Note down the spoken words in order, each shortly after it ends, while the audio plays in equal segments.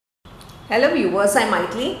Hello viewers, I am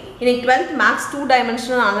Maitli. In 12th Max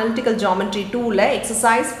 2-dimensional Analytical Geometry 2 la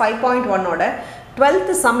exercise 5.1 oda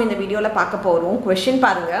 12th sum in the video la paaka porom. Question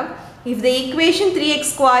parunga. If the equation 3x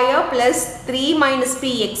square plus 3 minus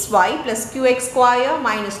pxy plus qx square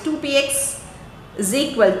minus 2px is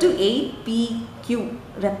equal to 8pq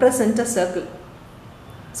represent a circle.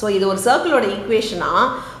 So this is a circle oda equation.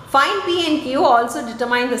 Find p and q, also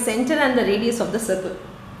determine the center and the radius of the circle.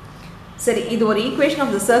 சரி, இது ஒரு equation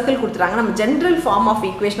of the circle கொடுத்துறாங்க. நம்ம general form of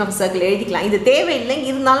equation of circle எழுதிக்கலாம். இது தேவையில்லை,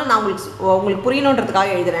 இருந்தாலும் நான் உங்களுக்கு புரியணுன்றதுக்காக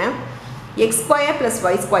எழுதுறேன். x square +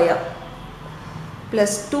 y square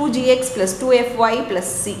 + 2gx + 2fy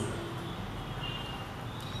 + c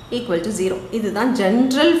equal to 0. இதுதான்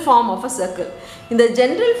general form of a circle. இந்த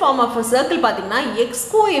general form of a circle பார்த்தீங்கன்னா எக்ஸ்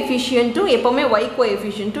கோஎஃபிஷியன்ட்டும் எப்போவுமே ஒய்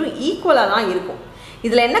கோஎஃபிஷியன்ட்டும் ஈக்குவலாக தான் இருக்கும்.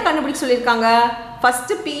 இதில் என்ன கண்டுபிடிக்க சொல்லியிருக்காங்க?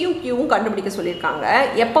 ஃபஸ்ட்டு பியும் கியூவும் கண்டுபிடிக்க சொல்லியிருக்காங்க.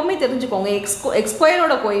 எப்போவுமே தெரிஞ்சுக்கோங்க, எக்ஸ்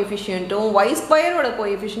ஸ்கொயரோட கோஎஃபிஷியன்ட்டும் ஒய் ஸ்கொயரோட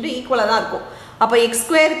கோஎஃபிஷியன்ட்டும் ஈக்குவலாக தான் இருக்கும். அப்போ எக்ஸ்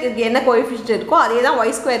ஸ்கொயருக்கு என்ன கோஎஃபிஷியன்ட் இருக்கோ அதே தான்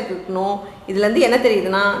ஒய் ஸ்கொயருக்கு இருக்கணும். இதுலேருந்து என்ன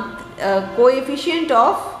தெரியுதுன்னா, coefficient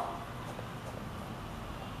of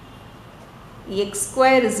X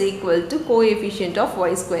square is equal to coefficient of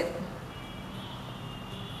Y square.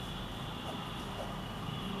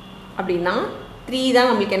 அப்படின்னா 3 தான்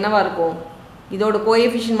நம்மளுக்கு என்னவாக இருக்கும்? இதோட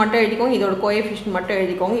கோஎஃபிஷியன்ட் மட்டும் எழுதிக்கோங்க, இதோட கோஎஃபிஷியன்ட் மட்டும்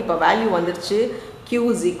எழுதிக்கோங்க. இப்போ வேல்யூ வந்துருச்சு q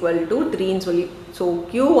is equal to 3ன்னு சொல்லி. ஸோ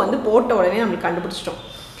q வந்து போட்ட உடனே நம்மளுக்கு கண்டுபிடிச்சிட்டோம்.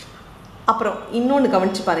 அப்புறம் இன்னொன்று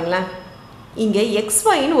கவனித்து பாருங்களேன், இங்கே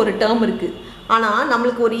xyன்னு ஒரு டேர்ம் இருக்குது. ஆனால்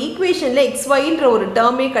நம்மளுக்கு ஒரு ஈக்குவேஷனில் xyன்ற ஒரு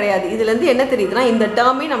டேர்மே கிடையாது. இதுலேருந்து என்ன தெரியுதுன்னா, இந்த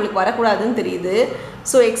டேர்மே நம்மளுக்கு வரக்கூடாதுன்னு தெரியுது.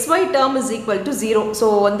 So xy term is equal to 0. So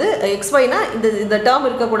வந்து xyனா இந்த டேர்ம்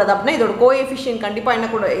இருக்கக்கூடாது. அப்படின்னா இதோட கோஎஃபிஷியன்ட் கண்டிப்பாக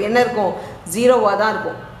என்ன இருக்கும்? 0வாக தான்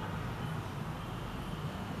இருக்கும்.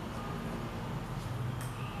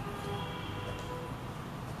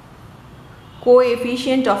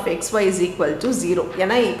 Coefficient of xy is equal to 0.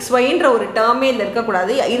 ஏன்னா xyன்ற ஒரு டேர்மே இதில்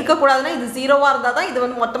இருக்கக்கூடாதுன்னா இது 0வாக இருந்தால் தான் இது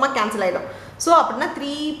வந்து மொத்தமாக கேன்சல் ஆகிடும். ஸோ அப்படின்னா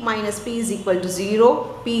 3 minus p is equal to 0,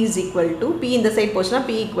 p is equal to p இந்த சைட் போச்சுன்னா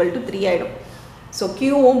p equal to 3 ஆகிடும். ஸோ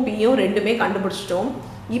க்யூவும் பியும் ரெண்டுமே கண்டுபிடிச்சிட்டோம்.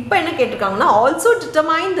 இப்போ என்ன கேட்டிருக்காங்கன்னா, also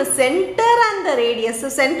determine the centre and the radius.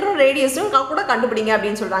 சென்டரும் ரேடியஸும் கூட கண்டுபிடிங்க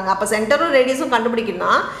அப்படின்னு சொல்கிறாங்க. அப்போ சென்டரும் ரேடியஸும்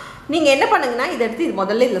கண்டுபிடிக்கணும்னா நீங்கள் என்ன பண்ணுங்கன்னா, இதை எடுத்து இது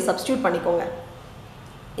முதல்ல இதில் சப்ஸ்டியூட் பண்ணிக்கோங்க.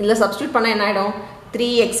 இதில் சப்ஸ்டியூட் பண்ணால் என்ன ஆகிடும்?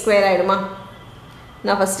 3x square ஆகிடுமா?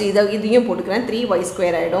 நான் ஃபஸ்ட்டு இதையும் போட்டுக்கிறேன்.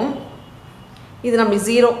 3y² ஆகிடும். இது நம்மளுக்கு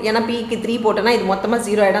 0, ஏன்னா பிக்கு 3 போட்டோன்னா இது மொத்தமாக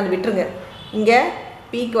 0 ஆகிடும். அது விட்டுருங்க. இங்கே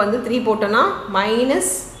பிக்கு வந்து 3 போட்டோன்னா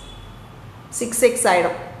 -6x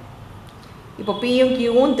ஆகிடும். இப்போ பியும்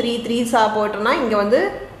கியூவும் 3 போட்டோன்னா இங்கே வந்து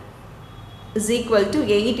is equal to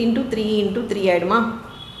 8 × 3 × 3 ஆகிடுமா?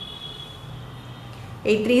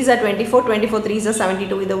 8 3s are 24, 24 3s are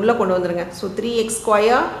 72. இதை உள்ளே கொண்டு வந்துருங்க. So 3x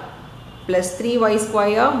square + 3y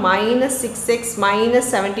square -6x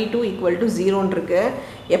 -72 equal to 0ன்னு இருக்குது.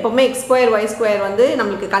 எப்போவுமே x ஸ்கொயர் y ஸ்கொயர் வந்து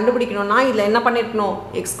நம்மளுக்கு கண்டுபிடிக்கணும்னா இதில் என்ன பண்ணியிருக்கணும்?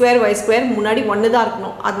 x ஸ்கொயர் y ஸ்கொயர் முன்னாடி 1 தான்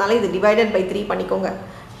இருக்கணும். அதனால இது டிவைடட் பை 3 பண்ணிக்கோங்க.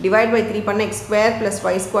 டிவைட் பை 3 பண்ண x square +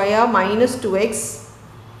 y square -2x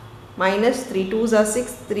 -3 2s are 6,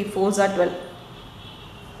 3 4s are 12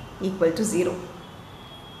 equal to 0.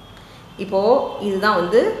 இப்போது இதுதான்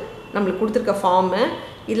வந்து நம்மளுக்கு கொடுத்துருக்க ஃபார்மு.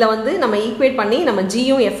 இதில் வந்து நம்ம ஈக்குவேட் பண்ணி நம்ம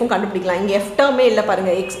ஜியும் எஃப்பும் கண்டுபிடிக்கலாம். இங்கே எஃப் டேர்மே இல்லை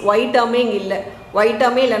பாருங்கள், ஒய் டேர்மே இங்கே இல்லை. ஒய்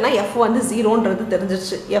டேர்மே இல்லைன்னா எஃப் வந்து 0ன்றது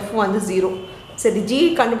தெரிஞ்சிருச்சு. எஃப் வந்து 0. சரி, ஜி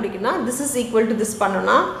கண்டுபிடிக்கணும்னா this is equal to this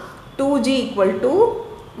பண்ணோன்னா 2g ஈக்குவல் டு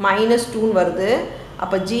 -2ன்னு வருது.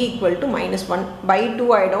 அப்போ g ஈக்குவல் டு -1 பை 2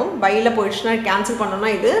 ஆகிடும். பையில் போயிடுச்சுன்னா கேன்சல்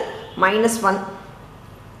பண்ணோன்னா இது -1.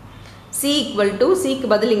 c ஈக்குவல் டு சிக்கு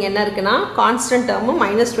பதில் இங்கே என்ன இருக்குன்னா, கான்ஸ்டன்ட் டேர்மு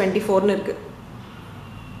 -24ன்னு இருக்குது.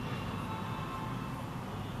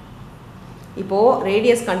 இப்போது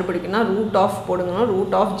ரேடியஸ் கண்டுபிடிக்கணும்னா √of போடுங்கன்னா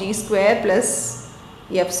 √g² +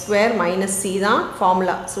 f² - c தான்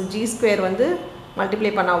ஃபார்முலா. ஸோ g² வந்து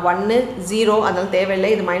மல்டிப்ளை பண்ணால் 1 0, அதனால் தேவையில்லை.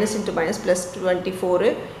 இது -× +24,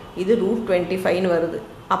 இது √25ன்னு வருது.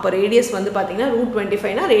 அப்போ ரேடியஸ் வந்து பார்த்திங்கன்னா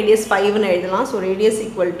 √25னா ரேடியஸ் 5ன்னு எழுதலாம். So radius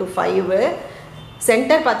equal to 5.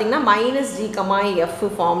 Centre பார்த்திங்கன்னா -g, f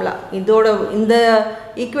ஃபார்முலா. இந்த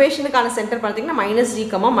ஈக்குவேஷனுக்கான சென்டர் பார்த்திங்கன்னா -g,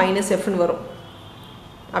 -fன்னு வரும்.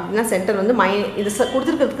 அப்படின்னா சென்டர் வந்து இது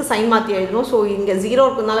கொடுத்துருக்கிறதுக்கு சைன் மாற்றி எழுதணும். ஸோ இங்கே 0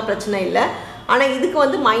 இருக்கிறதுனால பிரச்சனை இல்லை. ஆனால் இதுக்கு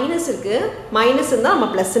வந்து மைனஸ் இருக்குது. மைனஸ் இருந்தால் நம்ம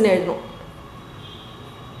ப்ளஸ்ன்னு எழுதணும்.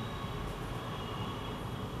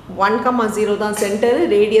 1, 0 தான் சென்டரு,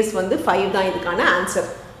 ரேடியஸ் வந்து 5 தான் இதுக்கான ஆன்சர்.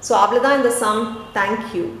 ஸோ அவ்வளோதான் இந்த சம்.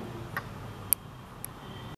 தேங்க்யூ.